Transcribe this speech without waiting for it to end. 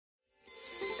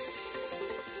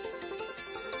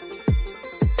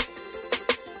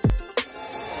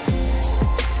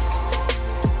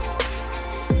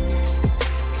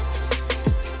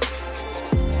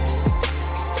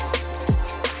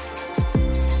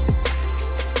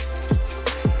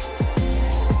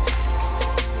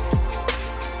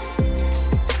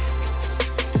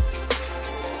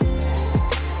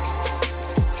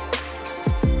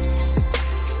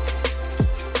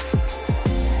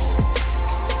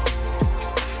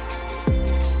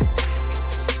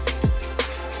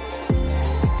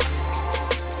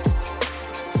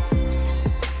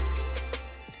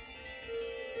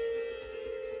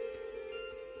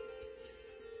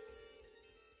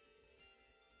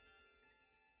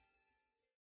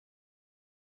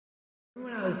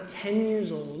was 10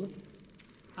 years old,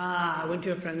 I went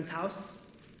to a friend's house,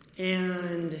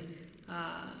 and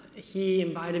he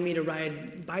invited me to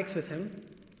ride bikes with him.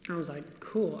 I was like,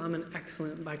 cool, I'm an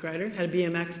excellent bike rider. Had a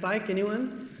BMX bike,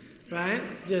 anyone? Right?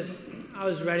 I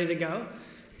was ready to go.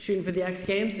 Shooting for the X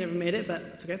Games, never made it, but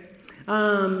it's okay.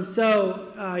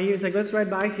 So he was like, let's ride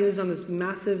bikes. He lives on this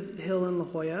massive hill in La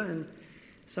Jolla, and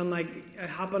so I'm like, I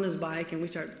hop on his bike, and we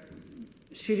start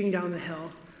shooting down the hill,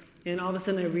 and all of a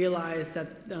sudden I realized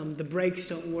that the brakes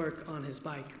don't work on his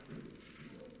bike.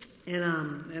 And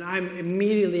I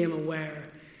immediately am aware,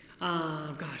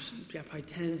 probably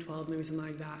 10, 12, maybe something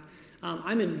like that.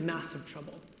 I'm in massive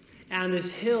trouble. And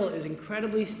this hill is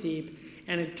incredibly steep,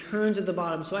 and it turns at the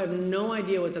bottom, so I have no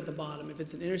idea what's at the bottom, if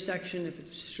it's an intersection, if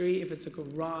it's a street, if it's a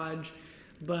garage,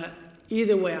 but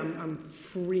either way, I'm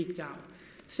freaked out.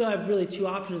 So I have really two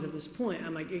options at this point.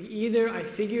 I'm like, either I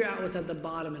figure out what's at the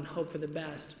bottom and hope for the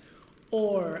best,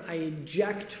 or I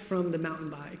eject from the mountain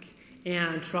bike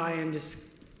and try and just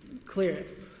clear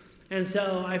it. And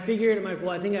so I figured, I'm like, well,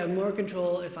 I think I have more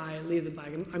control if I leave the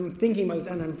bike. I'm thinking about this,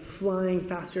 and I'm flying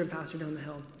faster and faster down the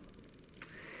hill.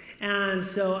 And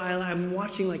so I'm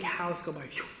watching like house go by,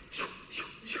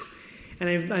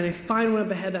 and I find one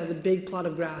up ahead that has a big plot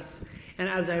of grass. And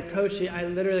as I approach it, I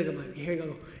literally go, here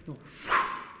you go,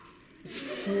 just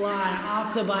fly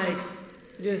off the bike,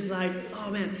 just like, oh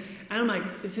man. And I'm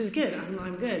like, this is good,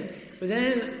 I'm good. But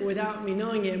then, without me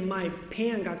knowing it, my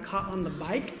pan got caught on the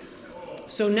bike.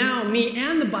 So now me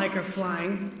and the bike are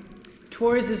flying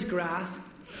towards this grass,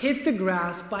 hit the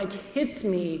grass, bike hits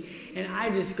me, and I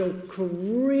just go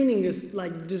careening,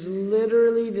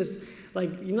 literally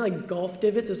like golf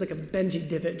divots. It's like a Benji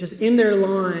divot, just in their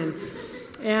line.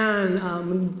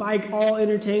 And bike all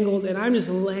intertangled, and I'm just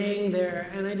laying there,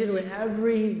 and I did what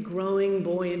every growing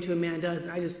boy into a man does,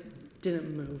 and I just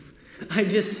didn't move. I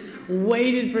just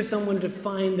waited for someone to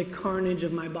find the carnage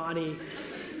of my body,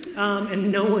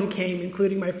 and no one came,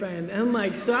 including my friend. And I'm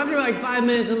like, so after like 5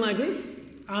 minutes, I'm like,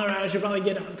 all right, I should probably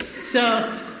get up.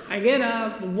 So I get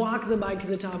up, walk the bike to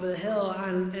the top of the hill,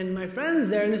 and my friend's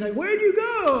there, and he's like, where'd you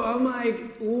go? I'm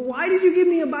like, why did you give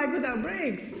me a bike without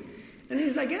brakes? And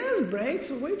he's like, yeah, there's brakes.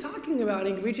 What are you talking about?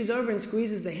 And he reaches over and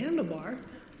squeezes the handlebar.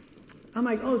 I'm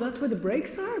like, oh, that's where the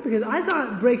brakes are? Because I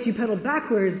thought brakes you pedal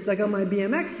backwards, like on my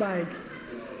BMX bike.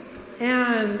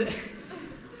 And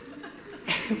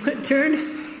it turned,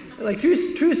 like,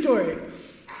 true story.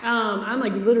 I'm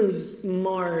like literally just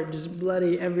marred, just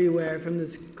bloody everywhere from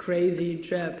this crazy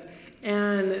trip.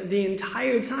 And the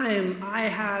entire time, I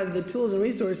had the tools and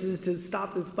resources to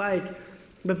stop this bike.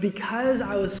 But because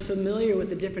I was familiar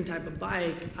with a different type of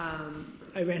bike,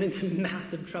 I ran into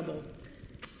massive trouble.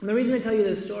 And the reason I tell you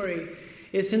this story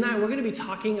is tonight we're going to be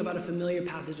talking about a familiar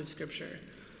passage of Scripture.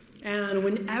 And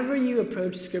whenever you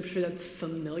approach Scripture that's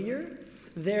familiar,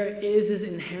 there is this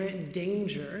inherent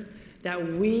danger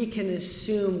that we can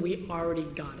assume we already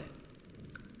got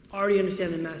it, already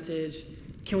understand the message.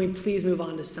 Can we please move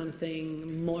on to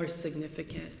something more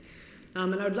significant?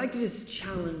 And I would like to just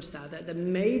challenge that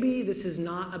maybe this is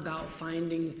not about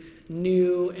finding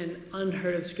new and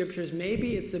unheard of scriptures.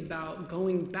 Maybe it's about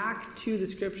going back to the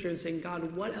scripture and saying,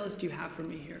 God, what else do you have for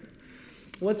me here?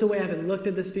 What's a way I haven't looked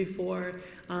at this before?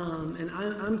 And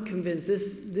I'm convinced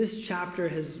this chapter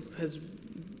has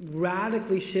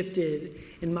radically shifted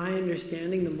in my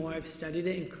understanding the more I've studied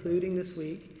it, including this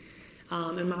week.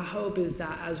 And my hope is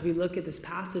that as we look at this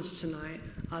passage tonight,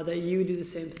 that you would do the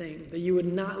same thing, that you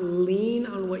would not lean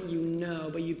on what you know,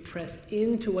 but you press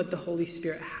into what the Holy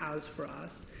Spirit has for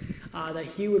us, that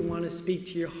he would want to speak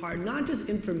to your heart, not just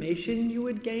information you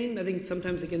would gain. I think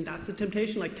sometimes, again, that's the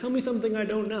temptation, like, tell me something I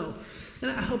don't know.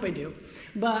 And I hope I do.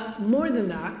 But more than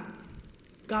that,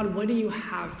 God, what do you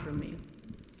have for me?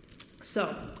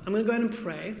 So I'm going to go ahead and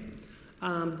pray.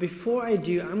 Before I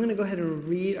do, I'm going to go ahead and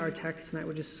read our text tonight,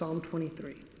 which is Psalm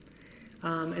 23.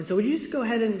 And so would you just go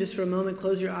ahead and just for a moment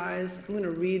close your eyes. I'm going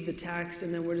to read the text,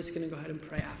 and then we're just going to go ahead and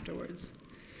pray afterwards.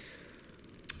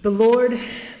 The Lord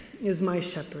is my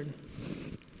shepherd.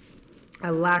 I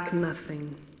lack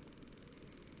nothing.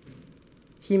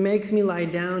 He makes me lie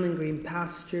down in green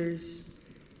pastures.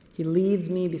 He leads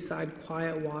me beside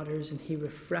quiet waters, and he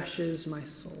refreshes my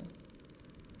soul.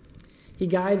 He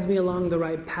guides me along the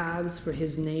right paths for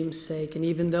his name's sake, and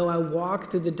even though I walk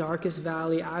through the darkest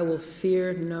valley, I will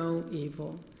fear no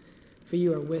evil, for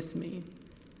you are with me.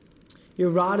 Your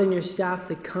rod and your staff,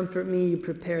 they comfort me. You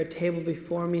prepare a table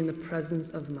before me in the presence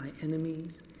of my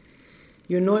enemies.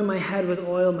 You anoint my head with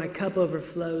oil, my cup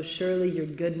overflows. Surely your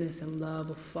goodness and love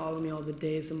will follow me all the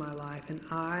days of my life, and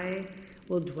I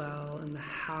will dwell in the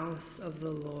house of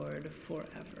the Lord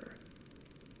forever.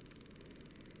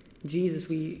 Jesus,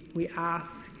 we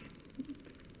ask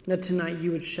that tonight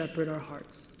you would shepherd our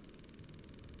hearts.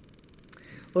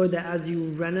 Lord, that as you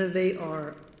renovate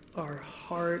our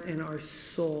heart and our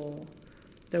soul,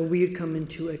 that we would come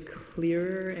into a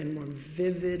clearer and more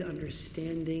vivid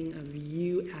understanding of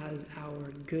you as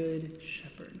our good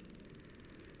shepherd.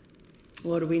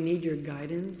 Lord, we need your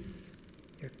guidance,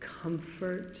 your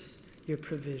comfort, your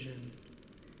provision,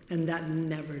 and that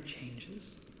never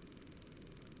changes.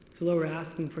 So Lord, we're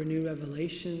asking for a new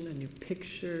revelation, a new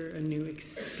picture, a new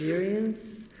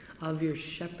experience of your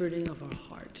shepherding of our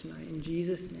heart tonight. In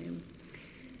Jesus' name,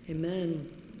 amen.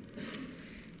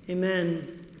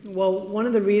 Amen. Well, one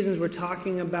of the reasons we're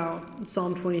talking about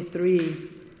Psalm 23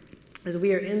 is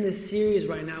we are in this series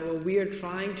right now where we are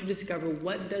trying to discover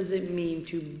what does it mean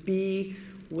to be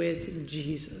with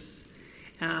Jesus.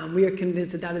 We are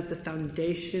convinced that that is the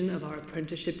foundation of our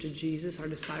apprenticeship to Jesus, our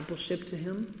discipleship to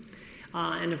him.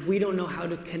 And if we don't know how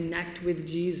to connect with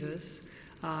Jesus,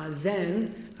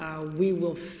 then we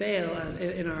will fail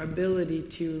in our ability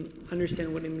to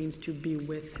understand what it means to be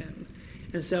with him.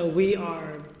 And so we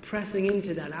are pressing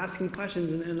into that, asking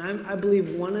questions. And I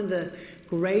believe one of the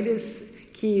greatest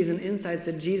keys and insights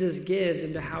that Jesus gives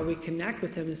into how we connect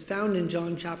with him is found in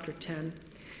John chapter 10.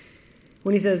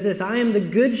 When he says this, I am the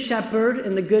good shepherd,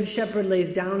 and the good shepherd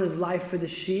lays down his life for the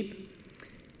sheep.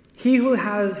 He who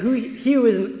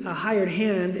is a hired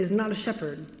hand is not a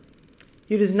shepherd.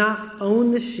 He does not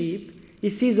own the sheep. He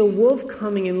sees a wolf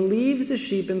coming and leaves the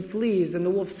sheep and flees, and the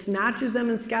wolf snatches them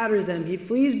and scatters them. He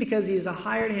flees because he is a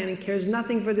hired hand and cares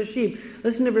nothing for the sheep.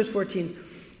 Listen to verse 14.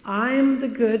 I am the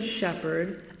good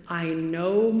shepherd. I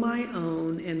know my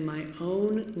own, and my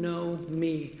own know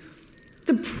me. It's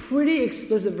a pretty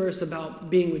explicit verse about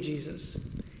being with Jesus,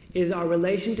 is our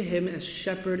relation to him as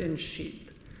shepherd and sheep.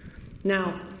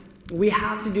 Now, we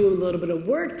have to do a little bit of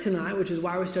work tonight, which is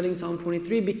why we're studying Psalm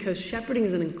 23, because shepherding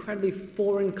is an incredibly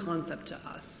foreign concept to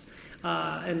us.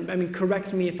 And I mean,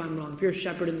 correct me if I'm wrong. If you're a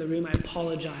shepherd in the room, I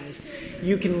apologize.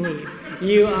 You can leave.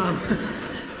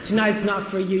 Tonight's not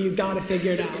for you. You got to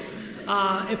figure it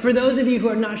out. And for those of you who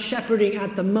are not shepherding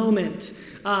at the moment,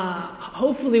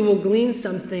 hopefully we'll glean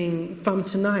something from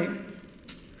tonight.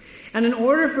 And in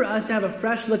order for us to have a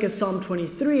fresh look at Psalm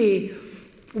 23,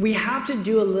 we have to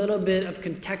do a little bit of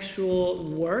contextual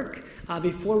work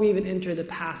before we even enter the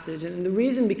passage. And the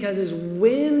reason because is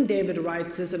when David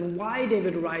writes this and why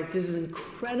David writes this is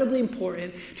incredibly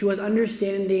important to us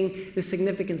understanding the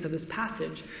significance of this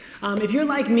passage. If you're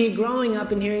like me, growing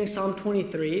up and hearing Psalm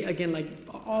 23, again, like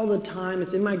all the time,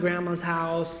 it's in my grandma's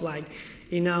house, like,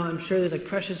 you know, I'm sure there's like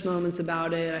precious moments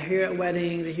about it. I hear it at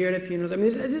weddings, I hear it at funerals. I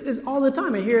mean, it's all the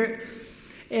time. I hear it.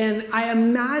 And I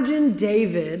imagine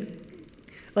David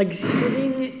like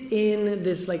sitting in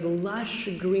this like lush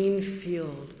green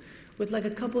field with like a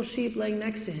couple sheep laying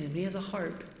next to him. He has a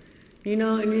harp, you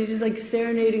know, and he's just like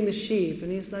serenading the sheep. And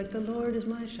he's like, the Lord is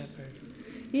my shepherd,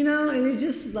 you know, and he's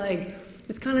just like,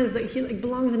 it's kind of like, he like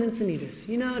belongs in Encinitas,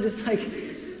 you know, just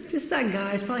that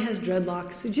guy. He probably has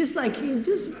dreadlocks. It's just like,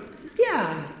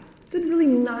 yeah, it's a really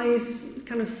nice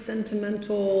kind of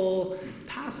sentimental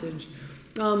passage.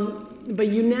 But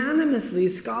unanimously,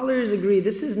 scholars agree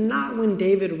this is not when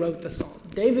David wrote the psalm.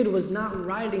 David was not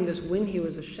writing this when he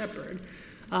was a shepherd.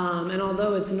 And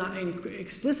although it's not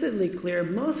explicitly clear,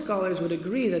 most scholars would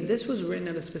agree that this was written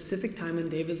at a specific time in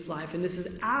David's life. And this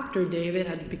is after David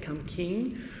had become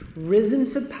king, risen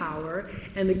to power,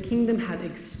 and the kingdom had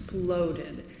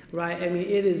exploded. Right? I mean,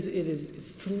 it is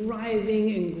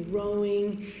thriving and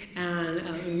growing and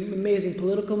amazing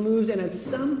political moves. And at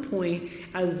some point,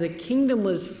 as the kingdom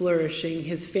was flourishing,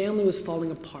 his family was falling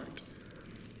apart.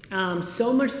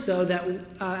 So much so that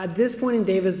at this point in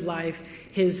David's life,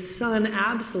 his son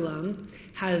Absalom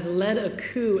has led a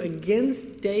coup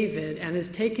against David and has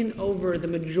taken over the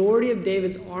majority of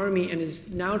David's army and is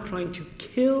now trying to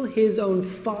kill his own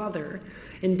father.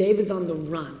 And David's on the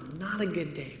run. Not a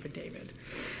good day for David.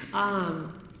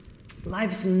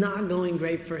 Life's not going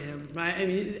great for him, right? I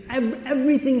mean,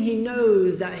 everything he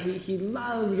knows that he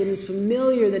loves and is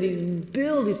familiar, that he's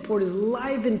built, he's poured his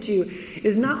life into,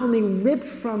 is not only ripped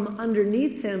from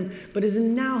underneath him, but is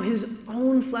now his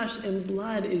own flesh and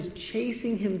blood is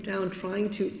chasing him down, trying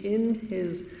to end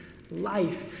his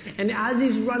life. And as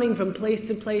he's running from place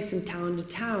to place and town to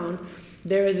town,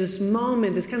 there is this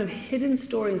moment, this kind of hidden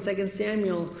story in 2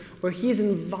 Samuel, where he is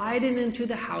invited into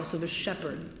the house of a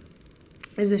shepherd.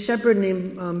 There's a shepherd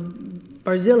named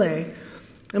Barzillai.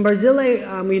 And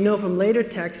Barzillai, we know from later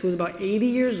texts, was about 80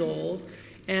 years old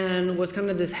and was kind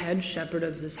of this head shepherd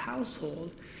of this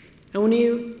household. And when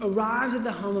he arrives at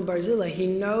the home of Barzillai, he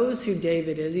knows who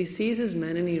David is. He sees his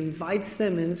men and he invites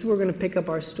them in. This is where we're going to pick up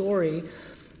our story.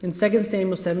 in 2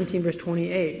 Samuel 17, verse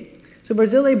 28. So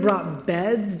Barzillai brought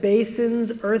beds,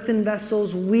 basins, earthen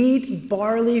vessels, wheat,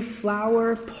 barley,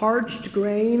 flour, parched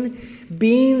grain,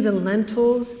 beans and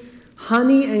lentils,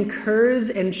 honey and curds,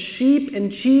 and sheep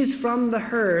and cheese from the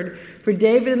herd, for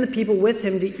David and the people with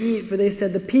him to eat. For they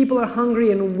said, the people are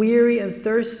hungry and weary and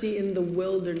thirsty in the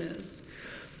wilderness.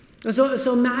 And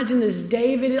so imagine this.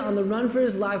 David on the run for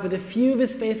his life with a few of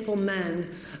his faithful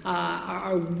men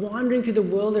are wandering through the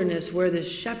wilderness where this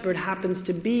shepherd happens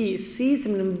to be, sees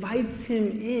him and invites him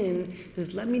in,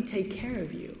 says, let me take care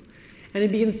of you. And he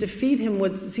begins to feed him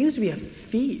what seems to be a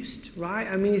feast, right?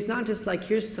 I mean, he's not just like,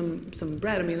 here's some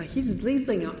bread. I mean, like he's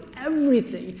laying out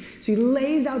everything. So he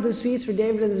lays out this feast for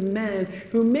David and his men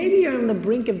who maybe are on the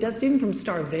brink of death, even from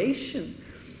starvation.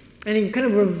 And he kind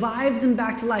of revives them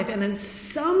back to life. And at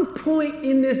some point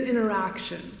in this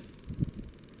interaction,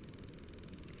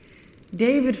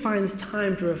 David finds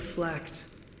time to reflect.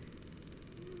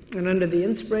 And under the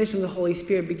inspiration of the Holy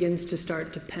Spirit begins to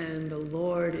start to pen, the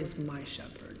Lord is my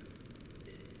shepherd.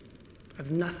 I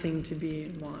have nothing to be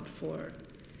in want for.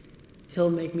 He'll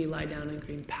make me lie down in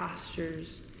green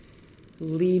pastures,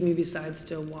 lead me beside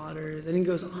still waters. And he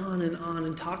goes on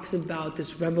and talks about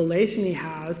this revelation he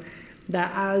has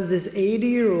that as this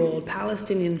 80-year-old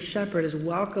Palestinian shepherd has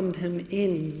welcomed him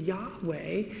in,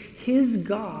 Yahweh, his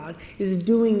God, is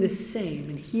doing the same,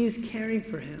 and he is caring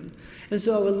for him. And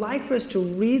so I would like for us to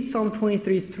read Psalm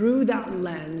 23 through that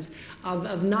lens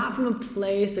of not from a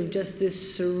place of just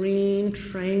this serene,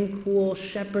 tranquil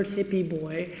shepherd hippie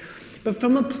boy, but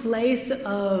from a place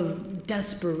of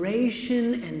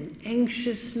desperation and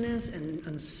anxiousness and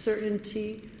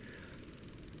uncertainty.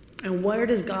 And where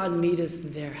does God meet us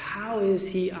there? How is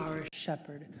he our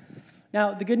shepherd?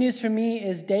 Now, the good news for me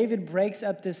is David breaks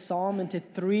up this psalm into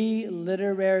 3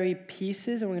 literary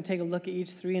pieces, and we're going to take a look at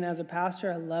each 3. And as a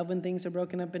pastor, I love when things are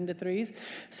broken up into 3s.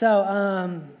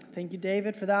 So thank you,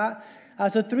 David, for that.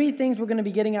 So 3 things we're going to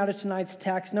be getting out of tonight's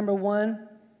text. Number 1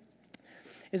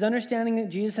 is understanding that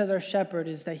Jesus as our shepherd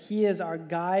is that he is our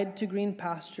guide to green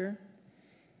pasture.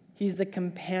 He's the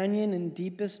companion in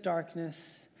deepest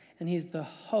darkness, and he's the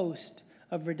host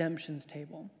of redemption's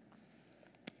table.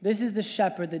 This is the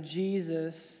shepherd that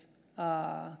Jesus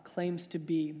claims to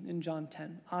be in John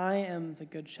 10. I am the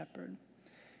good shepherd,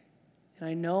 and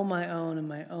I know my own, and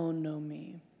my own know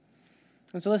me.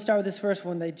 And so let's start with this first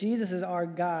one, that Jesus is our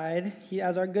guide. He,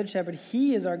 as our good shepherd,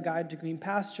 he is our guide to green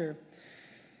pasture.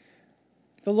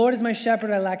 The Lord is my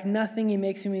shepherd, I lack nothing. He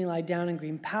makes me lie down in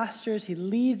green pastures. He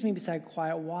leads me beside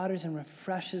quiet waters and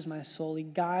refreshes my soul. He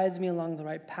guides me along the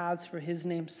right paths for his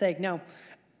name's sake. Now,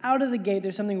 out of the gate,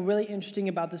 there's something really interesting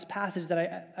about this passage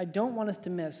that I don't want us to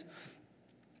miss.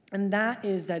 And that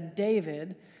is that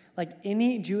David, like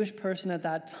any Jewish person at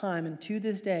that time and to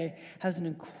this day, has an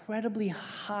incredibly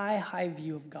high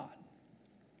view of God.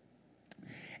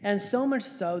 And so much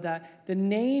so that the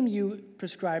name you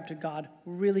prescribe to God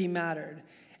really mattered.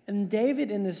 And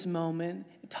David in this moment,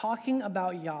 talking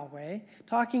about Yahweh,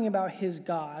 talking about his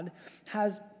God,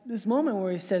 has this moment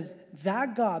where he says,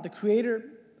 that God, the creator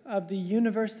of the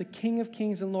universe, the King of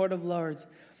kings and Lord of lords,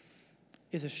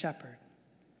 is a shepherd.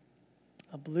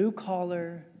 A blue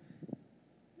collar,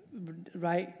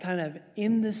 right, kind of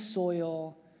in the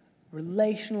soil,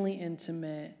 relationally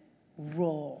intimate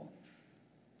role.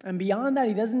 And beyond that,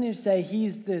 he doesn't even say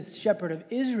he's the shepherd of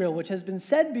Israel, which has been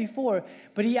said before,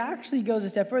 but he actually goes a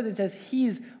step further and says,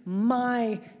 he's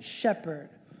my shepherd.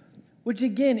 Which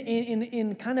again,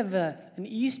 in kind of an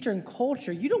Eastern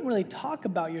culture, you don't really talk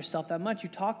about yourself that much. You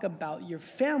talk about your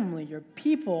family, your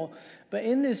people. But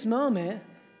in this moment,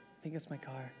 I think it's my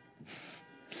car.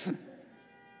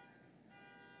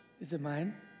 Is it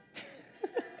mine?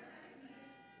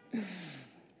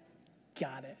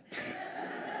 Got it.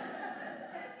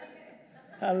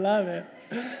 I love it.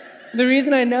 The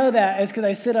reason I know that is because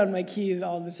I sit on my keys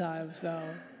all the time. So,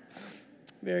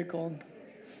 very cool.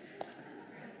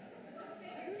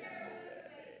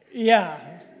 Yeah,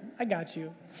 I got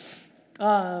you.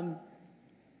 Where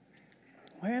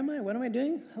am I? What am I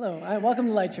doing? Hello. Welcome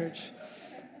to Light Church.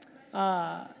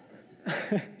 But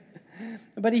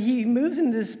he moves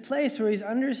into this place where he's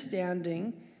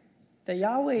understanding that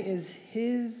Yahweh is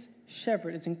his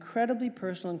shepherd. It's incredibly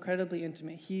personal, incredibly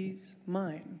intimate. He's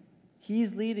mine.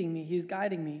 He's leading me. He's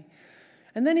guiding me.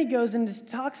 And then he goes and just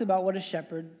talks about what a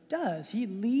shepherd does. He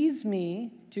leads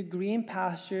me to green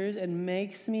pastures and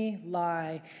makes me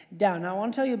lie down. Now, I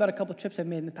want to tell you about a couple trips I've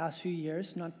made in the past few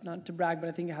years. Not to brag, but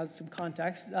I think it has some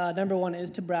context. Number 1 is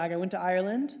to brag. I went to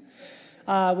Ireland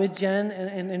with Jen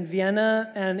in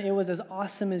Vienna, and it was as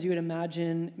awesome as you would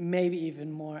imagine, maybe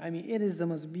even more. I mean, it is the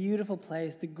most beautiful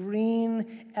place. The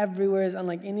green everywhere is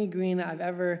unlike any green I've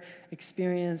ever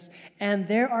experienced, and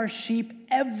there are sheep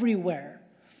everywhere.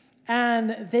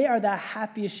 And they are the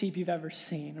happiest sheep you've ever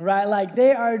seen, right? Like,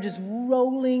 they are just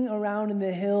rolling around in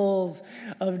the hills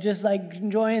of just, like,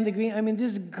 enjoying the green. I mean,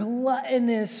 just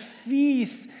gluttonous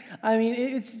feasts. I mean,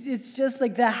 it's just,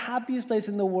 like, the happiest place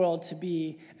in the world to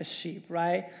be a sheep,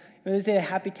 right? When they say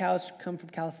happy cows come from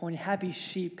California, happy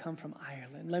sheep come from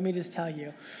Ireland. Let me just tell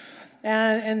you.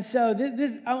 And so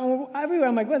this everywhere,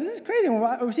 I'm like, wow, this is crazy.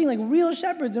 We're seeing like real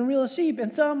shepherds and real sheep.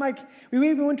 And so I'm like, we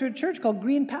even went to a church called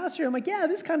Green Pasture. I'm like, yeah,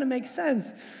 this kind of makes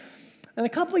sense. And a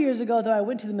couple years ago, though, I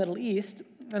went to the Middle East,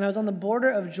 and I was on the border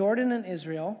of Jordan and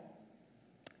Israel.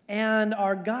 And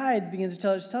our guide begins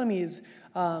to tell me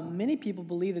many people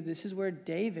believe that this is where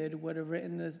David would have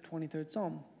written the 23rd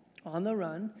Psalm, on the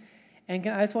run. And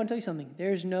I just want to tell you something.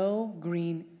 There's no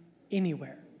green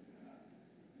anywhere.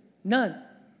 None.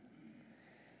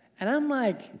 And I'm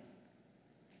like,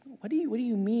 what do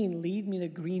you mean, lead me to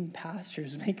green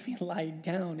pastures, make me lie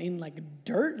down in like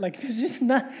dirt? Like there's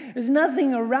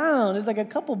nothing around. There's like a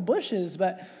couple bushes,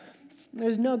 but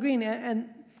there's no green. And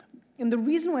the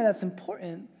reason why that's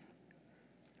important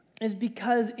is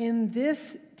because in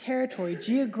this territory,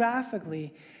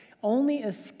 geographically, only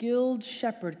a skilled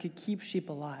shepherd could keep sheep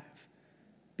alive.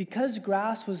 Because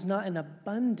grass was not in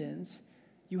abundance,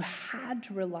 you had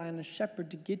to rely on a shepherd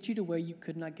to get you to where you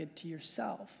could not get to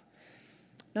yourself.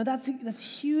 Now,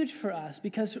 that's huge for us,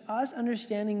 because us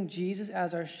understanding Jesus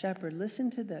as our shepherd, listen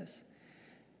to this,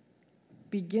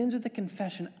 begins with the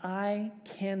confession, I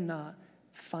cannot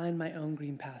find my own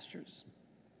green pastures.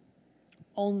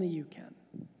 Only you can.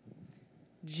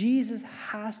 Jesus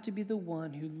has to be the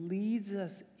one who leads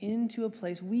us into a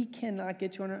place we cannot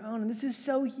get to on our own. And this is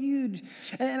so huge.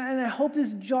 And I hope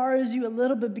this jars you a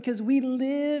little bit, because we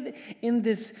live in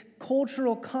this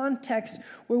cultural context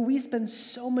where we spend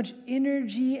so much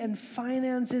energy and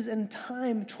finances and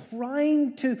time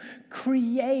trying to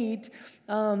create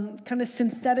kind of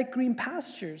synthetic green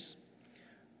pastures.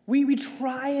 We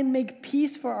try and make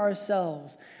peace for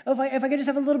ourselves. If I could just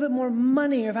have a little bit more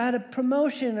money, or if I had a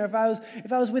promotion, or if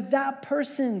I was with that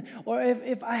person, or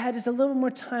if I had just a little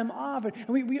more time off, and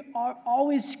we are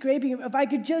always scraping. If I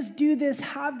could just do this,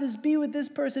 have this, be with this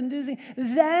person, do this,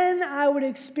 then I would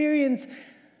experience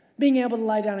being able to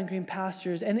lie down in green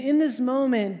pastures. And in this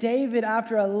moment, David,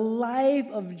 after a life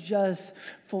of just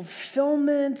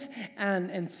fulfillment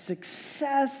and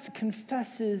success,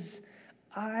 confesses,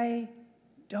 I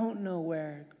don't know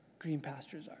where green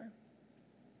pastures are.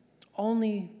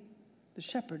 Only the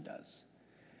shepherd does.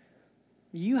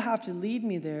 You have to lead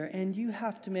me there, and you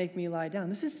have to make me lie down.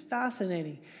 This is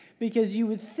fascinating, because you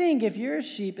would think if you're a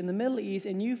sheep in the Middle East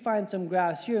and you find some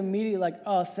grass, you're immediately like,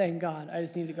 oh, thank God, I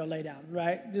just need to go lay down,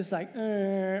 right? Just like,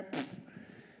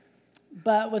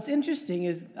 But what's interesting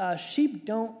is sheep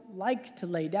don't like to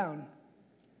lay down.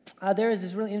 There is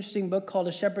this really interesting book called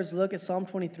A Shepherd's Look at Psalm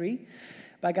 23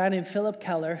 by a guy named Philip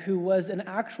Keller, who was an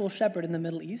actual shepherd in the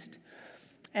Middle East.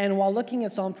 And while looking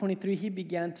at Psalm 23, he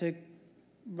began to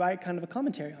write kind of a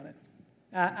commentary on it.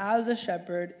 As a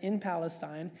shepherd in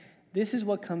Palestine, this is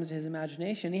what comes to his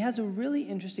imagination. He has a really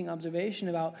interesting observation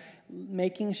about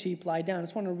making sheep lie down. I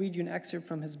just want to read you an excerpt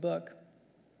from his book.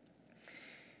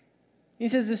 He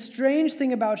says, the strange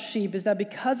thing about sheep is that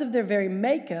because of their very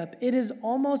makeup, it is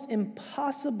almost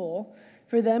impossible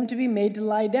for them to be made to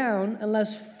lie down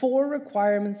unless 4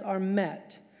 requirements are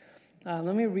met.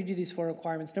 Let me read you these 4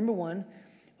 requirements. Number 1,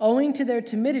 owing to their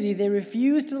timidity, they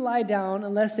refuse to lie down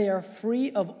unless they are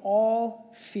free of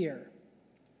all fear.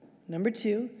 Number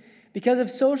 2, because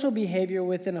of social behavior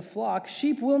within a flock,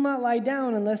 sheep will not lie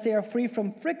down unless they are free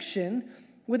from friction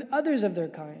with others of their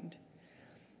kind.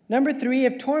 Number 3,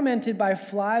 if tormented by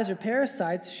flies or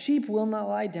parasites, sheep will not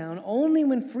lie down. Only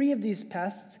when free of these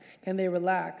pests can they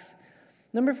relax.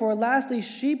 Number 4, lastly,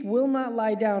 sheep will not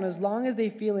lie down as long as they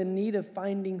feel in need of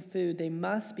finding food. They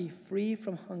must be free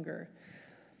from hunger.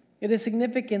 It is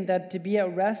significant that to be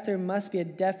at rest, there must be a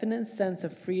definite sense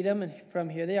of freedom, and from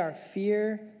here they are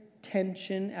fear,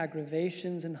 tension,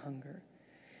 aggravations, and hunger.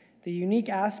 The unique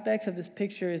aspects of this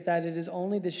picture is that it is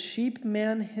only the sheep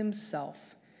man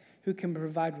himself who can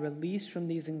provide release from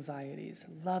these anxieties.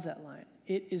 Love that line.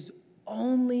 It is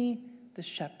only the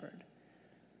shepherd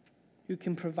who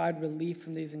can provide relief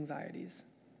from these anxieties.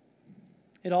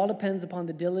 It all depends upon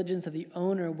the diligence of the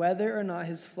owner, whether or not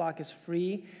his flock is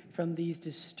free from these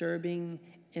disturbing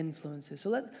influences. So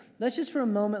let's just for a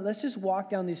moment, let's just walk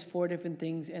down these 4 different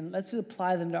things and let's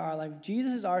apply them to our life.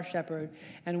 Jesus is our shepherd,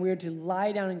 and we're to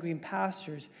lie down in green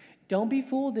pastures. Don't be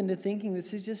fooled into thinking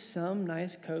this is just some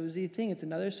nice, cozy thing. It's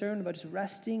another sermon about just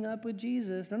resting up with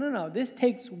Jesus. No. This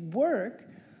takes work,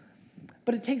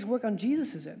 but it takes work on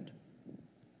Jesus' end,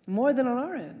 more than on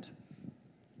our end.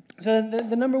 So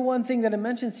the number one thing that it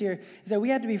mentions here is that we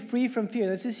have to be free from fear.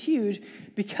 This is huge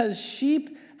because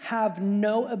sheep have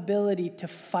no ability to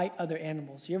fight other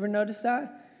animals. You ever notice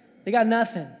that? They got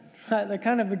nothing. Right? They're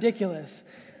kind of ridiculous.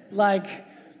 Like,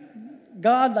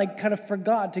 God kind of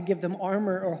forgot to give them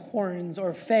armor or horns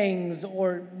or fangs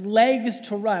or legs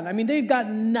to run. I mean, they've got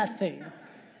nothing,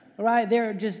 right?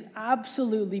 They're just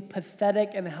absolutely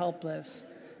pathetic and helpless.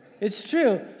 It's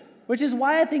true, which is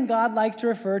why I think God likes to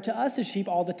refer to us as sheep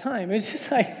all the time. It's just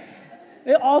like,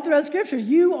 all throughout Scripture,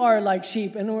 you are like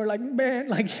sheep, and we're like,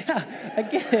 yeah, I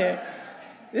get it.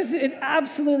 It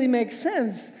absolutely makes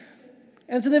sense.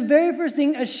 And so the very first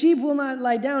thing, a sheep will not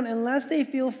lie down unless they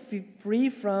feel free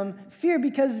from fear,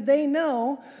 because they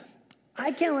know,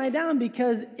 I can't lie down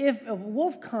because if a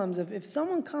wolf comes, if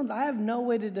someone comes, I have no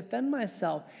way to defend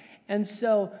myself. And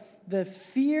so the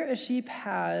fear a sheep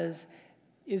has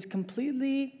is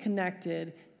completely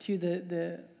connected to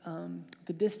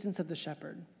the distance of the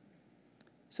shepherd.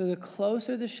 So the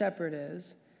closer the shepherd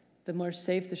is, the more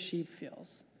safe the sheep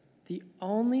feels. The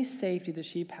only safety the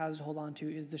sheep has to hold on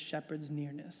to is the shepherd's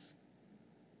nearness.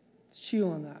 Let's chew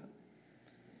on that.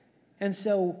 And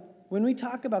so when we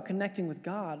talk about connecting with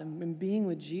God and being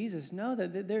with Jesus, know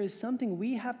that there is something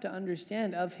we have to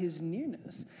understand of his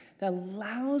nearness that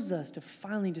allows us to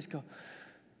finally just go,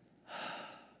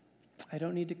 I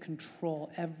don't need to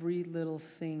control every little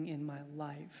thing in my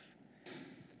life.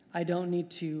 I don't need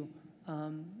to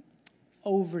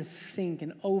overthink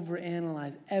and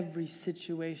overanalyze every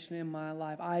situation in my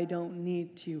life. I don't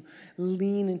need to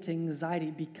lean into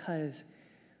anxiety because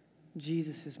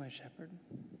Jesus is my shepherd.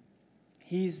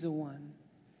 He's the one.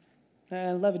 And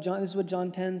I love it. This is what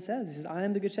John 10 says. He says, I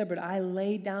am the good shepherd. I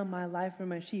lay down my life for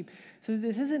my sheep. So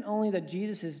this isn't only that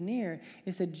Jesus is near,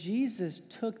 it's that Jesus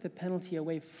took the penalty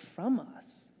away from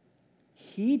us.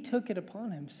 He took it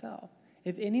upon himself.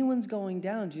 If anyone's going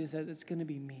down, Jesus said, it's going to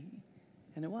be me.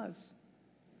 And it was.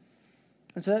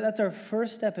 And so that's our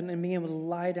first step in being able to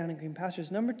lie down in green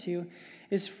pastures. Number 2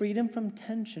 is freedom from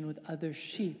tension with other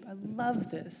sheep. I love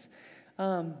this.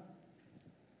 The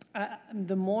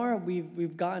more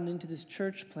we've gotten into this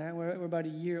church plant, we're about a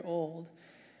year old,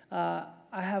 I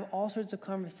have all sorts of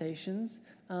conversations,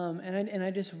 and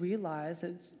I just realized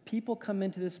that people come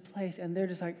into this place and they're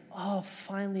just like, oh,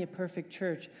 finally a perfect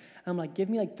church. I'm like, give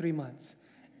me 3 months.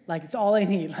 It's all I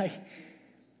need.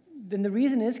 Then the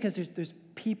reason is because there's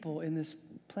people in this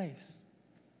place.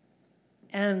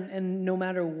 And no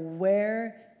matter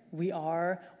where we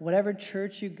are, whatever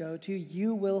church you go to,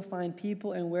 you will find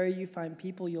people, and where you find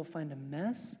people, you'll find a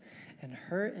mess and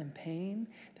hurt and pain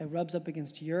that rubs up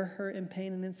against your hurt and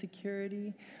pain and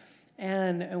insecurity.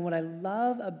 And what I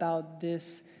love about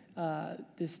this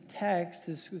text,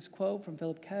 this quote from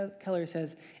Philip Keller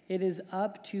says, it is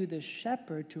up to the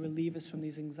shepherd to relieve us from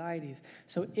these anxieties.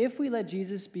 So if we let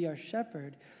Jesus be our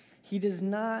shepherd, he does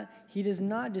not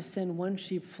just send one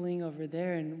sheep fleeing over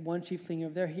there and one sheep fleeing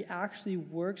over there. He actually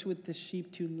works with the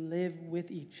sheep to live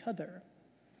with each other.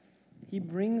 He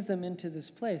brings them into this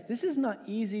place. This is not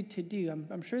easy to do.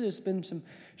 I'm sure there's been some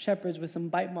shepherds with some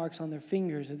bite marks on their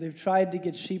fingers. They've tried to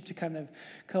get sheep to kind of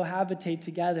cohabitate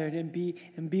together and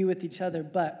be with each other.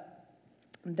 But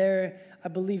there, I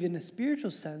believe in a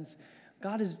spiritual sense,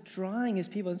 God is drawing his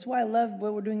people. That's why I love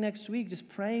what we're doing next week, just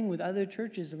praying with other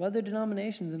churches of other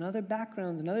denominations and other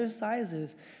backgrounds and other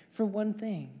sizes for one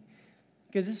thing.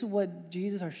 Because this is what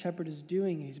Jesus, our shepherd, is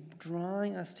doing. He's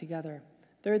drawing us together.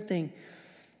 Third thing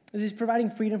is he's providing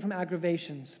freedom from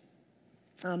aggravations.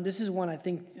 This is one I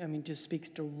think, just speaks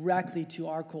directly to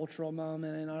our cultural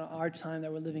moment and our time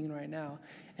that we're living in right now.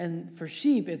 And for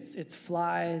sheep, it's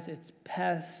flies, it's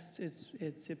pests,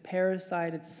 it's a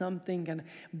parasite, it's something kind of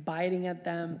biting at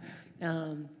them.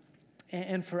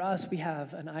 And for us, we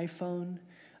have an iPhone,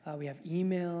 we have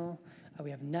email, we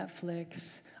have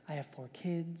Netflix. I have 4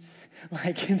 kids.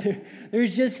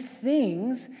 There's just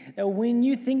things that when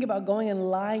you think about going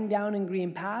and lying down in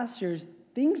green pastures,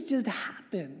 things just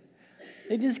happen.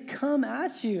 They just come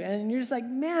at you, and you're just like,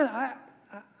 man,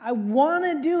 I want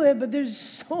to do it, but there's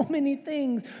so many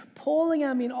things pulling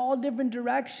at me in all different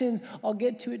directions. I'll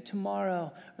get to it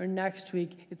tomorrow or next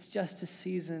week. It's just a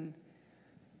season.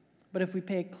 But if we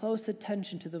pay close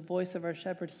attention to the voice of our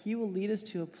shepherd, he will lead us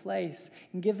to a place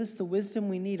and give us the wisdom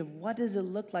we need of what does it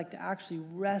look like to actually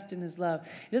rest in his love.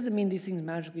 It doesn't mean these things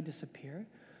magically disappear,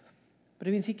 but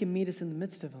it means he can meet us in the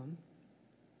midst of them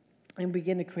and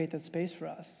begin to create that space for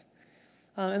us.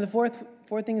 And the fourth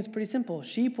thing is pretty simple.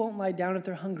 Sheep won't lie down if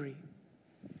they're hungry.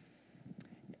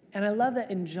 And I love that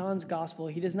in John's gospel,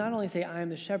 he does not only say, I am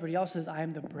the shepherd, he also says, I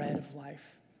am the bread of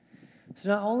life. So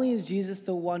not only is Jesus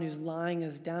the one who's lying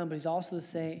us down, but he's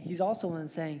also one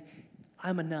saying,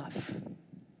 I'm enough.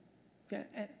 Okay,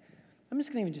 I'm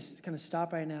just going to just kind of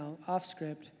stop right now, off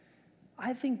script.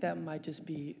 I think that might just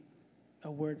be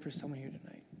a word for someone here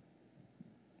tonight.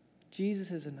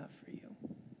 Jesus is enough for you.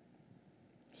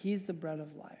 He's the bread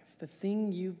of life. The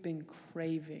thing you've been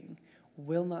craving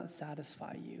will not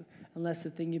satisfy you unless the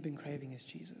thing you've been craving is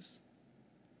Jesus.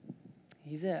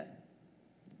 He's it.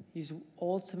 He's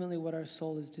ultimately what our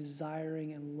soul is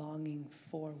desiring and longing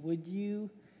for. Would you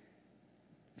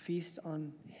feast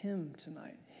on him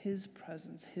tonight? His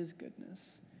presence, his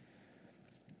goodness.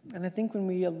 And I think when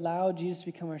we allow Jesus to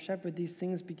become our shepherd, these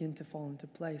things begin to fall into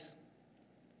place.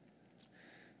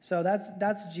 So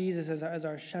that's Jesus as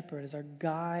our shepherd, as our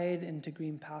guide into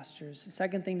green pastures. The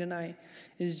second thing tonight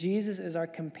is Jesus is our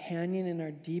companion in our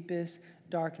deepest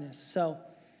darkness. So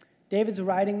David's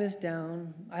writing this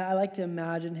down. I like to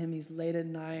imagine him. He's late at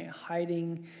night,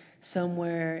 hiding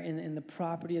somewhere in the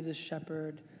property of this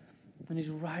shepherd, and he's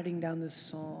writing down this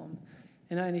psalm.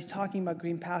 And he's talking about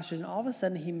green pastures, and all of a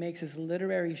sudden he makes this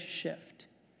literary shift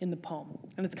in the poem.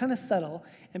 And it's kind of subtle,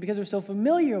 and because we're so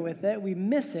familiar with it, we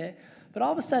miss it. But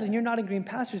all of a sudden, you're not in green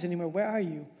pastures anymore. Where are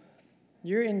you?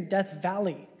 You're in Death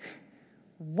Valley.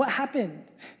 What happened?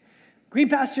 Green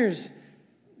pastures,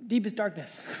 deepest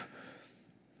darkness.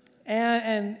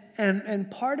 And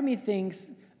part of me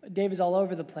thinks David's all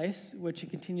over the place, which he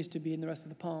continues to be in the rest of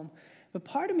the poem. But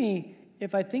part of me,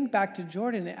 if I think back to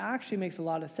Jordan, it actually makes a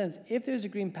lot of sense. If there's a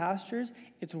green pastures,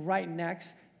 it's right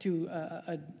next to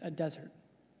a desert.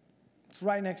 It's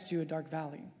right next to a dark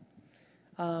valley.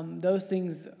 Those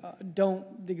things don't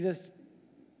exist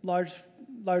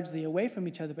largely away from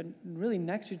each other, but really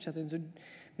next to each other. And so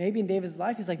maybe in David's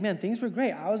life, he's like, man, things were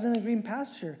great. I was in a green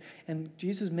pasture, and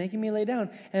Jesus was making me lay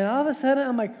down. And all of a sudden,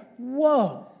 I'm like,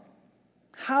 whoa,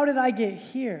 how did I get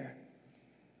here?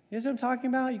 You know what I'm talking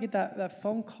about? You get that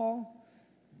phone call.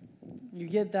 You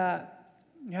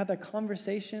have that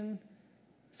conversation.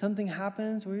 Something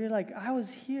happens where you're like, I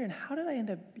was here, and how did I end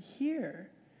up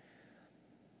here?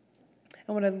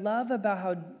 And what I love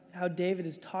about how David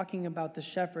is talking about the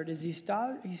shepherd is he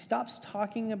stops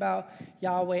talking about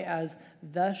Yahweh as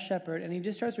the shepherd, and he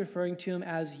just starts referring to him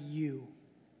as you.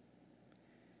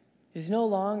 It's no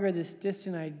longer this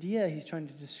distant idea he's trying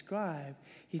to describe.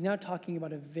 He's now talking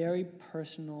about a very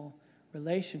personal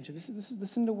relationship.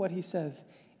 Listen to what he says.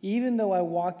 Even though I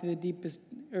walk through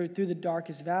the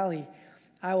darkest valley,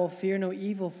 I will fear no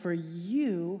evil, for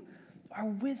you are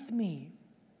with me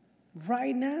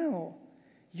right now.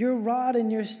 Your rod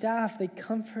and your staff, they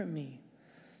comfort me.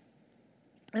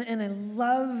 And I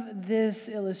love this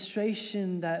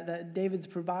illustration that David's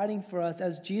providing for us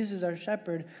as Jesus is our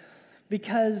shepherd,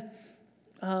 because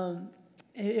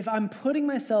if I'm putting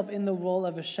myself in the role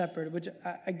of a shepherd, which,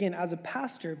 again, as a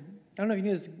pastor, I don't know if you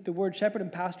knew this, the word shepherd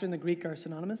and pastor in the Greek are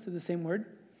synonymous. They're the same word.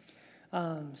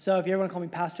 So if you ever want to call me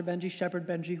Pastor Benji, Shepherd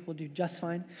Benji, we'll do just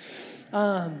fine,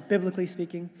 biblically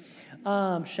speaking.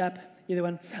 Shep. Either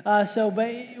one.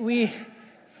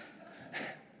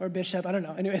 Or bishop, I don't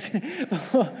know. Anyways.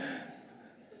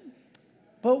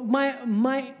 But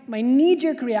my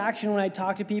knee-jerk reaction when I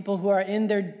talk to people who are in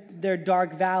their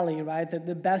dark valley, right?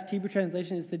 The best Hebrew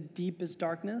translation is the deepest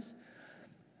darkness.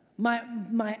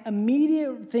 My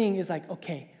immediate thing is like,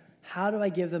 okay, how do I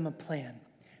give them a plan?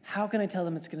 How can I tell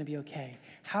them it's going to be okay?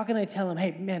 How can I tell them,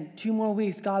 hey, man, 2 more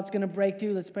weeks, God's going to break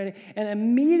through, let's pray. And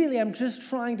immediately I'm just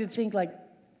trying to think like,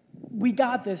 we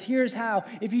got this. Here's how.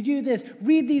 If you do this,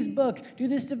 read these books, do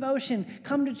this devotion,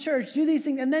 come to church, do these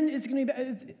things. And then it's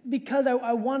because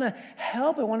I want to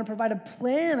help. I want to provide a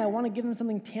plan. I want to give them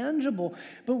something tangible.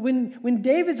 But when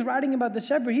David's writing about the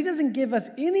shepherd, he doesn't give us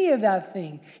any of that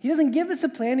thing. He doesn't give us a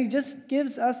plan. He just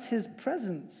gives us his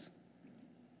presence.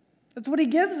 That's what he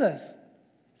gives us.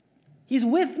 He's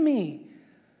with me.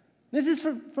 This is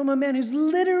from a man who's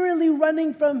literally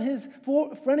running for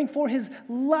his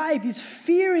life. He's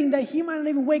fearing that he might not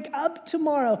even wake up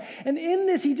tomorrow. And in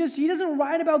this, he doesn't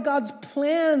write about God's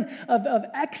plan of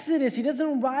Exodus. He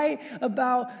doesn't write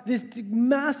about this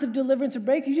massive deliverance or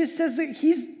breakthrough. He just says that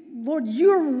Lord,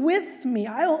 you're with me.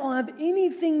 I don't have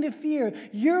anything to fear.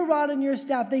 Your rod and your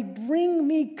staff, they bring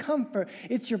me comfort.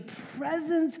 It's your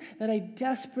presence that I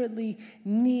desperately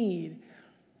need.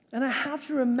 And I have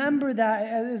to remember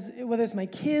that, whether it's my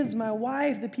kids, my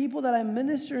wife, the people that I'm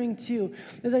ministering to,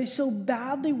 that I so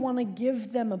badly want to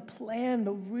give them a plan,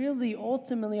 but really,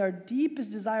 ultimately, our deepest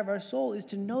desire of our soul is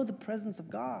to know the presence of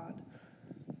God.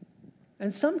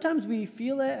 And sometimes we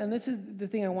feel it, and this is the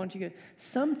thing I want you to get.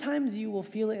 Sometimes you will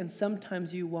feel it, and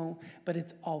sometimes you won't, but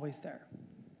it's always there.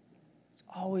 It's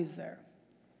always there.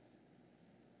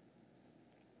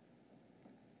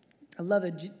 I love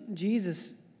that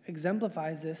Jesus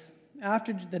exemplifies this.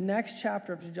 After the next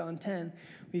chapter of John 10,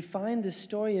 we find the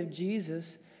story of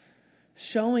Jesus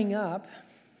showing up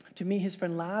to meet his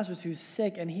friend Lazarus, who's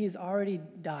sick, and he's already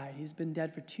died. He's been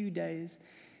dead for 2 days.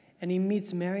 And he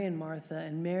meets Mary and Martha,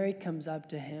 and Mary comes up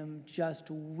to him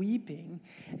just weeping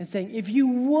and saying, if you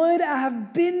would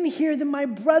have been here, then my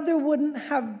brother wouldn't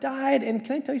have died. And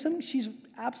can I tell you something? She's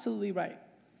absolutely right.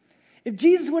 If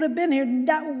Jesus would have been here,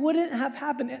 that wouldn't have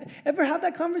happened. Ever had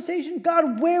that conversation?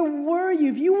 God, where were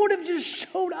you? If you would have just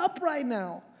showed up right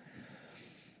now.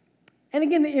 And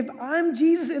again, if I'm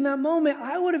Jesus in that moment,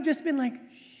 I would have just been like,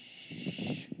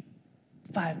 shh,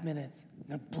 5 minutes. I'm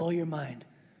going to blow your mind.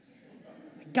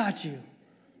 Got you,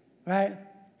 right?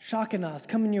 Shock and awe,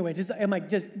 coming your way. Just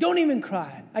don't even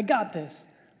cry. I got this.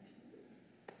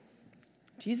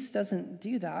 Jesus doesn't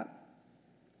do that.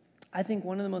 I think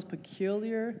one of the most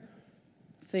peculiar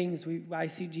things I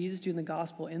see Jesus do in the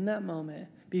gospel in that moment,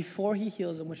 before he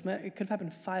heals him, which it could have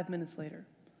happened 5 minutes later,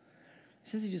 he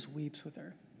says he just weeps with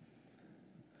her.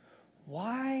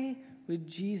 Why would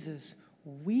Jesus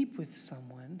weep with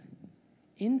someone,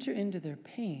 enter into their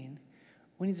pain,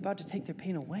 when he's about to take their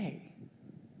pain away?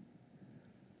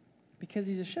 Because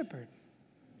he's a shepherd.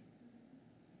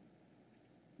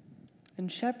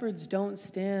 And shepherds don't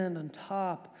stand on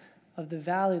top of the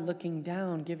valley looking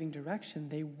down, giving direction.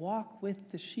 They walk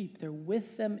with the sheep. They're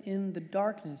with them in the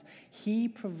darkness. He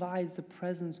provides the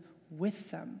presence with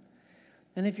them.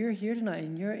 And if you're here tonight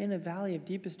and you're in a valley of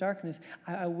deepest darkness,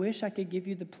 I wish I could give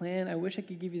you the plan. I wish I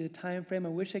could give you the time frame. I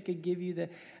wish I could give you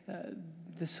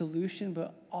the solution,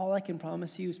 but all I can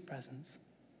promise you is presence.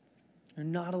 You're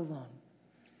not alone.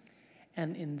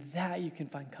 And in that you can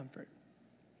find comfort.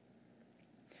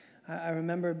 I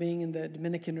remember being in the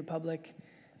Dominican Republic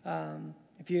a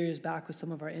few years back with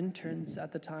some of our interns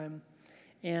at the time.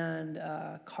 And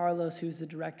Carlos, who's the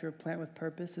director of Plant with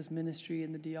Purpose, his ministry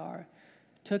in the DR,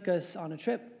 took us on a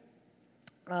trip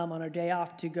on our day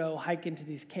off to go hike into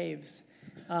these caves.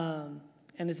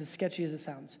 And it's as sketchy as it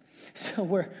sounds. So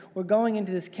we're going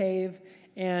into this cave,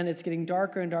 and it's getting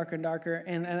darker and darker and darker.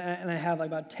 And I have like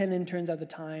about 10 interns at the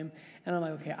time, and I'm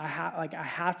like, okay, I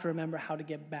have to remember how to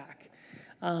get back.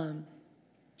 I'm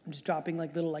just dropping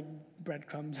like little like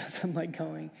breadcrumbs as I'm like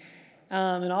going.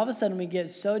 And all of a sudden we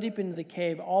get so deep into the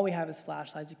cave, all we have is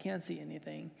flashlights. You can't see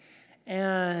anything.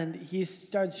 And he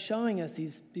starts showing us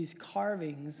these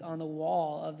carvings on the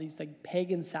wall of these like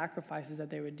pagan sacrifices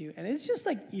that they would do. And it's just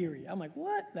like eerie. I'm like,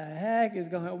 what the heck is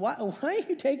going on? Why are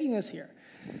you taking us here?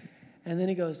 And then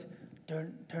he goes,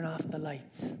 turn off the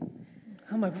lights.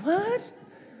 I'm like, what?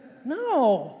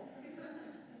 No.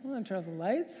 I don't want to turn off the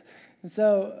lights. And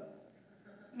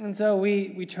so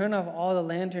we turn off all the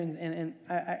lanterns, and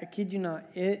I kid you not,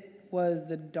 it was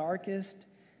the darkest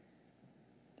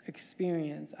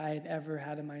experience I had ever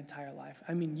had in my entire life.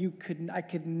 I mean, I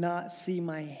could not see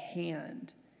my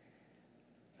hand.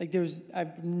 Like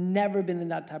I've never been in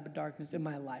that type of darkness in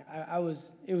my life.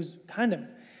 It was kind of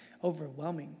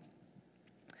overwhelming.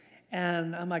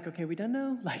 And I'm like, okay, we done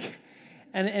now?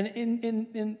 And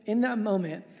in that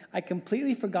moment, I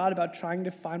completely forgot about trying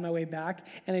to find my way back,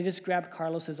 and I just grabbed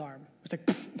Carlos's arm. It was like,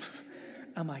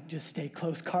 I'm like, just stay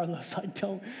close, Carlos. Like,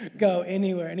 don't go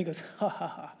anywhere. And he goes, ha, ha,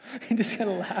 ha. He just kind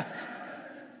of laughs.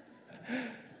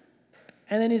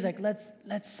 And then he's like, let's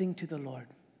sing to the Lord.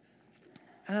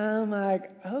 And I'm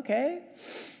like, okay.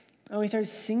 And we started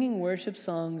singing worship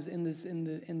songs in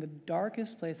the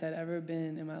darkest place I'd ever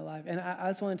been in my life. And I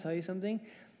just want to tell you something.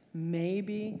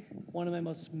 Maybe one of my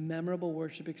most memorable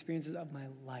worship experiences of my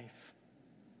life.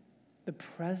 The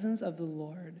presence of the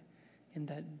Lord in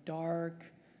that dark,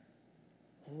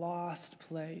 lost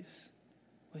place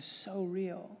was so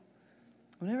real.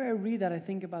 Whenever I read that, I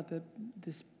think about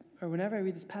whenever I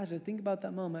read this passage, I think about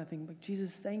that moment. I think, like,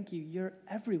 Jesus, thank you. You're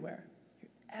everywhere.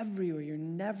 You're everywhere. You're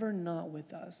never not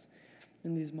with us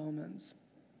in these moments.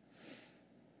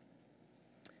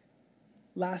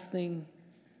 Last thing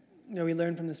that we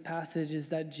learn from this passage is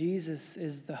that Jesus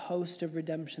is the host of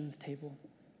redemption's table.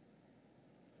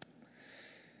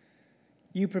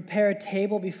 You prepare a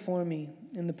table before me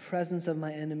in the presence of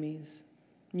my enemies.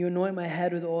 You anoint my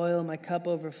head with oil, and my cup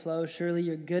overflows. Surely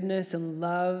your goodness and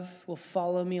love will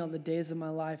follow me all the days of my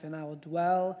life, and I will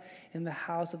dwell in the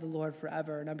house of the Lord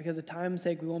forever. Now, because of time's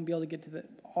sake, we won't be able to get to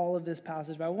all of this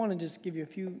passage, but I want to just give you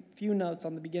a few notes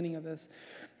on the beginning of this.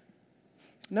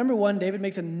 Number one, David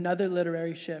makes another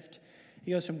literary shift.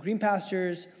 He goes from green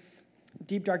pastures,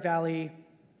 deep, dark valley,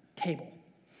 table.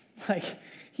 Like,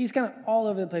 he's kind of all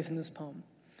over the place in this poem.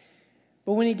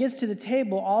 But when he gets to the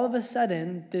table, all of a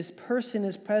sudden, this person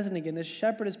is present again. This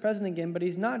shepherd is present again, but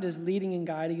he's not just leading and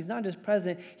guiding. He's not just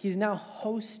present. He's now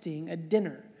hosting a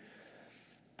dinner.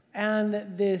 And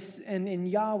in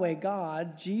Yahweh,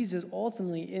 God, Jesus,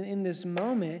 ultimately, in this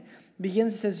moment,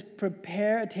 begins to says,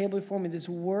 prepare a table before me. This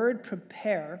word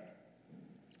prepare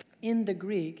in the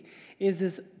Greek is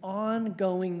this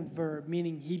ongoing verb,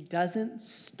 meaning he doesn't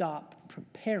stop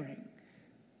preparing.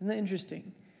 Isn't that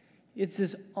interesting? It's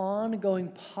this ongoing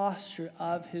posture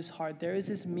of his heart. There is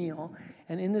this meal,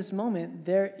 and in this moment,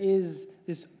 there is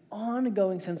this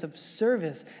ongoing sense of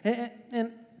service.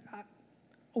 And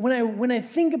when I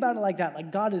think about it like that,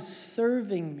 like God is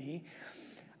serving me,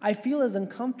 I feel as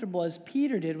uncomfortable as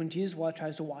Peter did when Jesus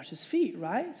tries to wash his feet,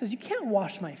 right? He says, you can't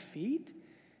wash my feet.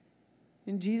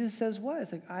 And Jesus says what?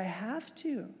 It's like, I have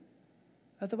to.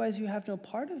 Otherwise, you have no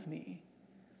part of me.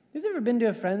 Have you ever been to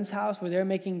a friend's house where they're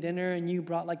making dinner and you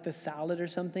brought like the salad or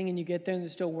something and you get there and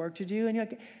there's still work to do? And you're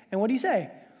like, and what do you say?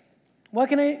 What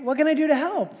can I do to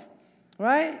help?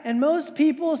 Right? And most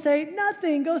people say,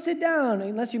 nothing, go sit down.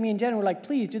 Unless you're me and Jen, we're like,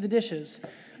 please do the dishes.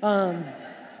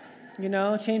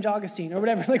 Change Augustine or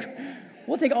whatever. Like,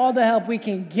 we'll take all the help we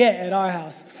can get at our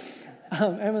house.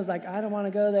 Everyone's like, I don't want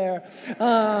to go there.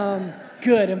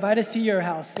 Good, invite us to your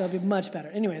house. That'll be much better.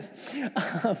 Anyways,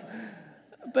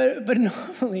 but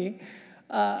normally,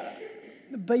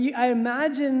 I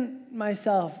imagine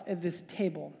myself at this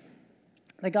table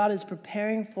that God is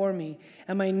preparing for me,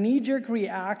 and my knee-jerk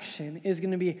reaction is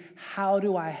going to be, how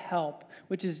do I help?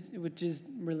 Which is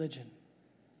religion.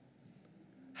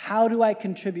 How do I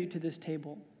contribute to this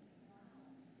table?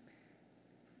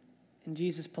 And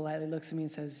Jesus politely looks at me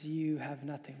and says, you have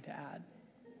nothing to add.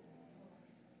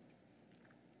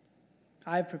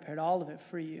 I've prepared all of it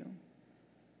for you.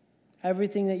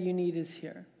 Everything that you need is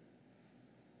here.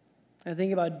 I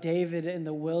think about David in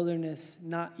the wilderness,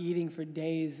 not eating for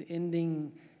days,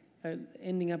 ending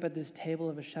up at this table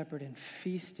of a shepherd and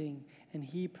feasting, and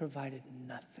he provided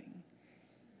nothing.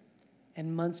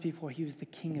 And months before, he was the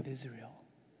king of Israel.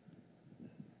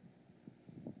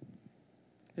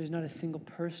 There's not a single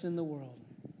person in the world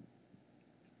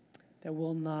that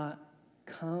will not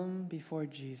come before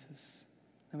Jesus,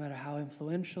 no matter how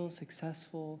influential,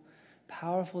 successful,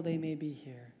 powerful they may be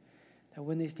here, that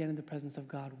when they stand in the presence of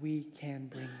God, we can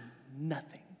bring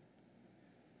nothing.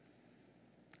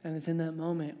 And it's in that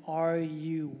moment, are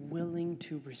you willing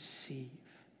to receive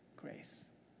grace?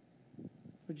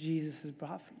 What Jesus has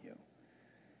brought for you.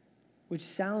 Which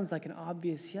sounds like an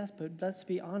obvious yes, but let's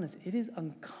be honest, it is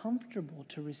uncomfortable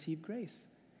to receive grace.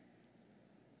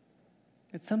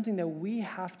 It's something that we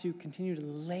have to continue to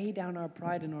lay down our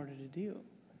pride in order to do.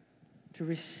 To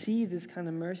receive this kind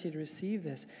of mercy, to receive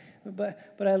this. But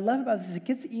I love about this, it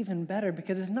gets even better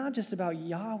because it's not just about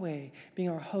Yahweh being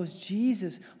our host,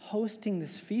 Jesus hosting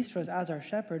this feast for us as our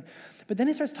shepherd, but then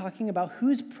he starts talking about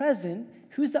who's present,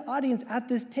 who's the audience at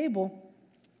this table,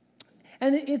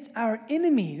 and it's our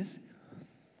enemies.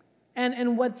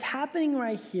 And what's happening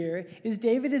right here is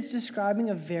David is describing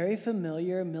a very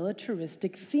familiar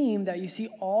militaristic theme that you see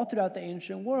all throughout the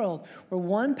ancient world, where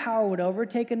one power would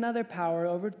overtake another power,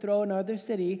 overthrow another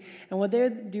city, and what they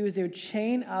would do is they would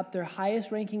chain up their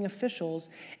highest-ranking officials,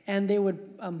 and they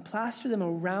would plaster them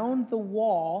around the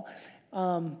wall,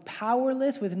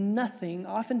 powerless with nothing,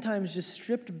 oftentimes just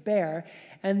stripped bare,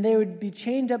 and they would be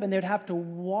chained up and they would have to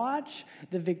watch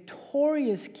the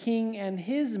victorious king and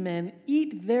his men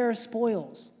eat their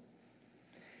spoils.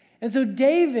 And so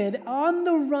David, on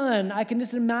the run, I can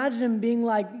just imagine him being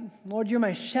like, Lord, you're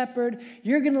my shepherd.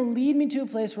 You're going to lead me to a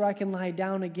place where I can lie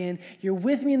down again. You're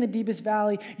with me in the deepest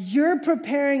valley. You're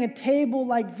preparing a table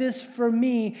like this for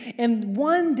me. And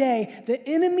one day, the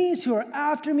enemies who are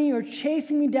after me or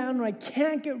chasing me down or I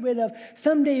can't get rid of,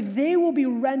 someday they will be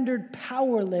rendered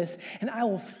powerless and I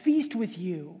will feast with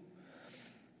you.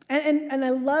 And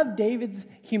I love David's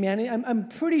humanity. I'm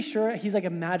pretty sure he's like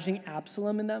imagining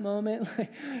Absalom in that moment,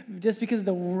 just because of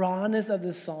the rawness of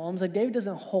the Psalms. Like David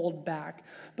doesn't hold back.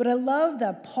 But I love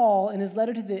that Paul, in his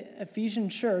letter to the Ephesian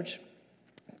church,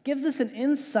 gives us an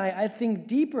insight, I think,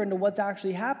 deeper into what's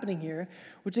actually happening here,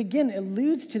 which again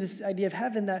alludes to this idea of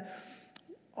heaven, that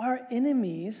our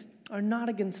enemies are not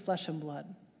against flesh and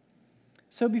blood.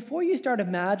 So before you start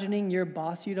imagining your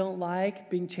boss you don't like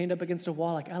being chained up against a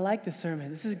wall, like, I like this sermon,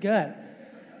 this is good,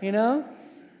 or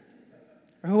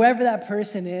whoever that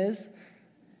person is,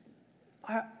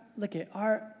 our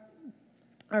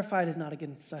fight is not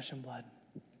against flesh and blood.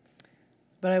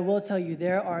 But I will tell you,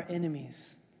 there are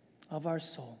enemies of our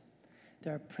soul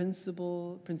There are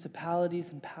principalities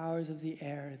and powers of the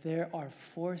air. There are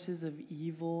forces of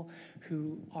evil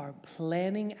who are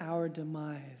planning our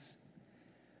demise.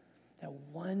 That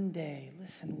one day,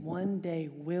 listen, one day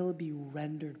will be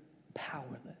rendered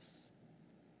powerless.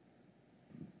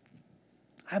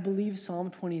 I believe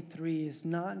Psalm 23 is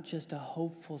not just a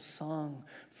hopeful song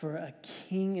for a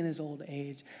king in his old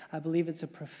age. I believe it's a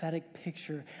prophetic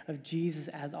picture of Jesus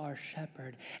as our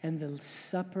shepherd and the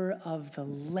supper of the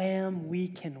Lamb we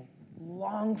can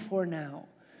long for now.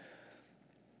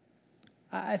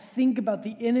 I think about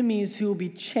the enemies who will be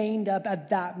chained up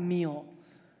at that meal.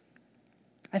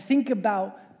 I think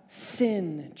about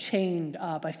sin chained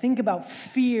up. I think about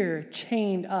fear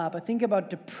chained up. I think about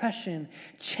depression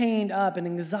chained up and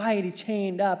anxiety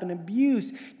chained up and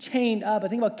abuse chained up. I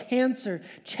think about cancer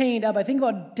chained up. I think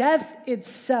about death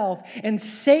itself and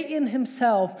Satan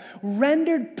himself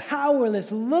rendered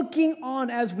powerless, looking on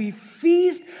as we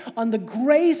feast on the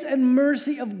grace and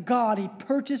mercy of God he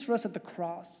purchased for us at the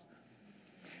cross.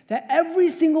 That every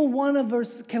single one of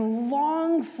us can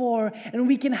long for, and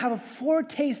we can have a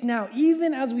foretaste now,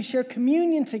 even as we share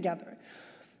communion together.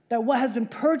 That what has been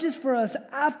purchased for us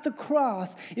at the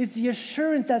cross is the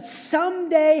assurance that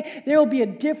someday there will be a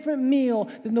different meal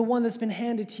than the one that's been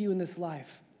handed to you in this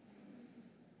life.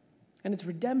 And it's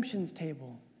redemption's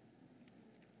table.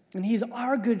 And he's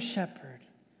our good shepherd.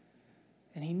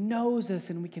 And he knows us,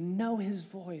 and we can know his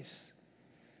voice.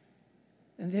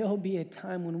 And there will be a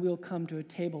time when we'll come to a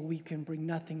table we can bring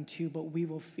nothing to, but we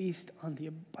will feast on the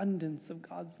abundance of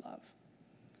God's love.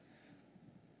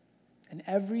 And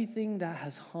everything that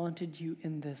has haunted you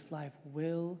in this life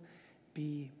will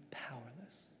be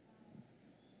powerless.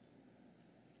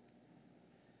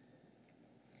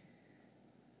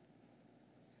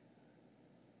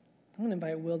 I'm going to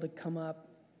invite Will to come up.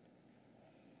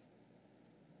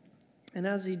 And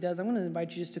as he does, I'm going to invite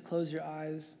you just to close your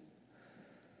eyes.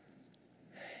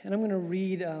 And I'm going to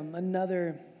read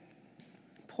another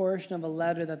portion of a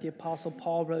letter that the Apostle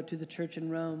Paul wrote to the church in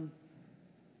Rome.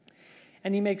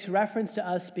 And he makes reference to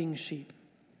us being sheep.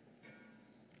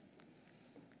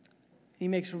 He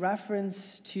makes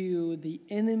reference to the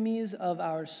enemies of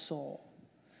our soul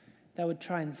that would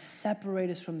try and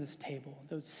separate us from this table,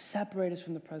 that would separate us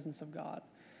from the presence of God.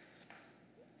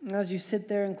 And as you sit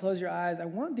there and close your eyes, I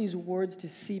want these words to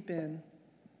seep in.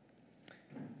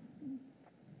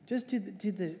 Just to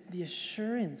the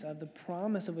assurance of the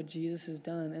promise of what Jesus has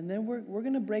done. And then we're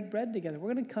going to break bread together.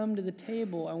 We're going to come to the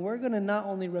table, and we're going to not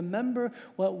only remember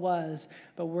what was,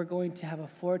 but we're going to have a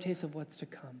foretaste of what's to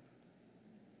come.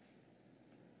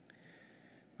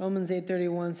 Romans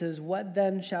 8:31 says, "What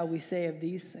then shall we say of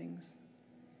these things?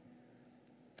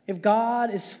 If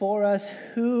God is for us,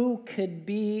 who could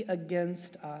be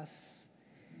against us?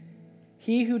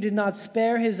 He who did not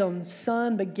spare his own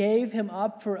son, but gave him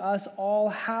up for us all,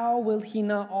 how will he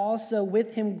not also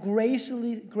with him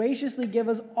graciously give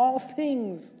us all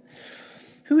things?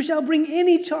 Who shall bring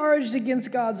any charge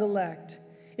against God's elect?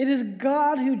 It is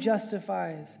God who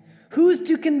justifies. Who's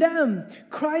to condemn?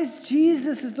 Christ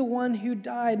Jesus is the one who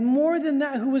died. More than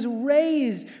that, who was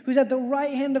raised, who's at the right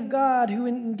hand of God, who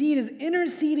indeed is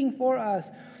interceding for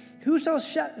us. Who shall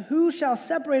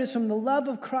separate us from the love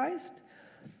of Christ?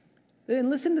 And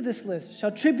listen to this list.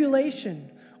 Shall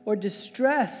tribulation or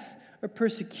distress or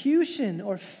persecution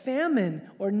or famine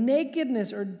or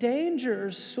nakedness or danger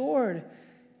or sword?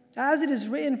 As it is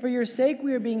written, for your sake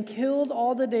we are being killed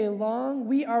all the day long.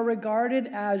 We are regarded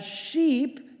as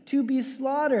sheep to be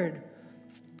slaughtered.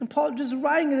 And Paul just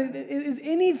writing, is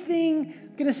anything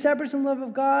going to separate us from the love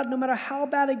of God? No matter how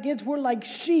bad it gets, we're like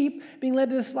sheep being led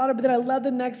to the slaughter. But then I love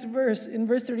the next verse. In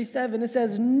verse 37, it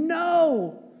says,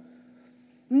 No,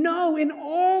 in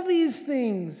all these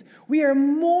things, we are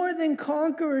more than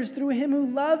conquerors through him who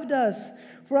loved us.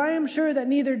 For I am sure that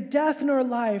neither death nor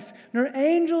life, nor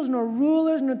angels, nor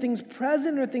rulers, nor things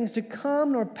present, nor things to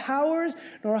come, nor powers,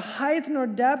 nor height, nor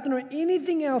depth, nor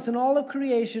anything else in all of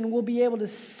creation will be able to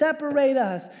separate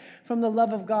us from the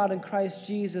love of God in Christ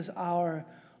Jesus our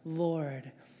Lord.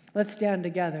 Let's stand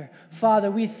together. Father,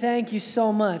 we thank you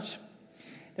so much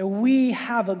that we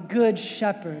have a good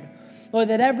shepherd. Lord,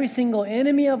 that every single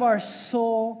enemy of our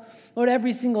soul, Lord,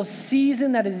 every single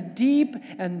season that is deep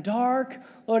and dark,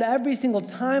 Lord, every single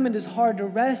time it is hard to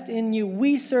rest in you,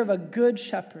 we serve a good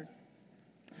shepherd.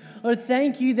 Lord,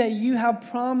 thank you that you have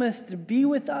promised to be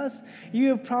with us. You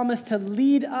have promised to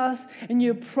lead us, and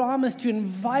you have promised to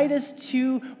invite us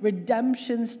to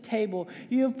redemption's table.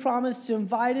 You have promised to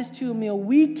invite us to a meal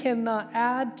we cannot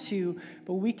add to,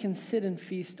 but we can sit and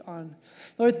feast on.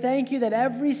 Lord, thank you that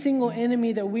every single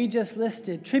enemy that we just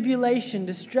listed, tribulation,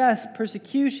 distress,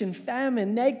 persecution,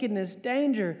 famine, nakedness,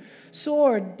 danger,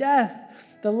 sword, death,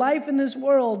 the life in this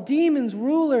world, demons,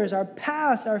 rulers, our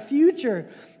past, our future,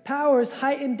 powers,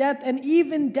 height and depth, and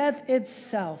even death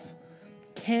itself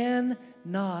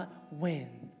cannot win.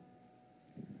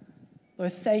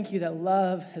 Lord, thank you that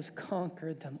love has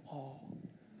conquered them all.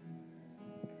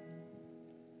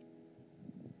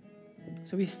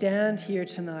 So we stand here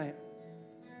tonight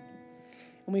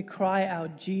and we cry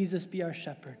out, Jesus, be our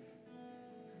shepherd.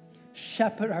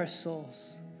 Shepherd our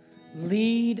souls.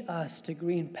 Lead us to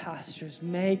green pastures.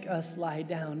 Make us lie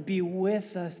down. Be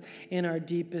with us in our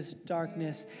deepest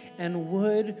darkness. And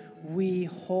would we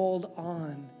hold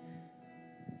on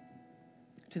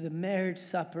to the marriage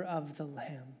supper of the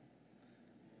Lamb,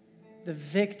 the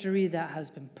victory that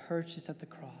has been purchased at the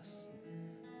cross.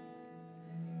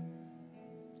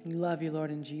 We love you,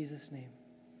 Lord, in Jesus' name.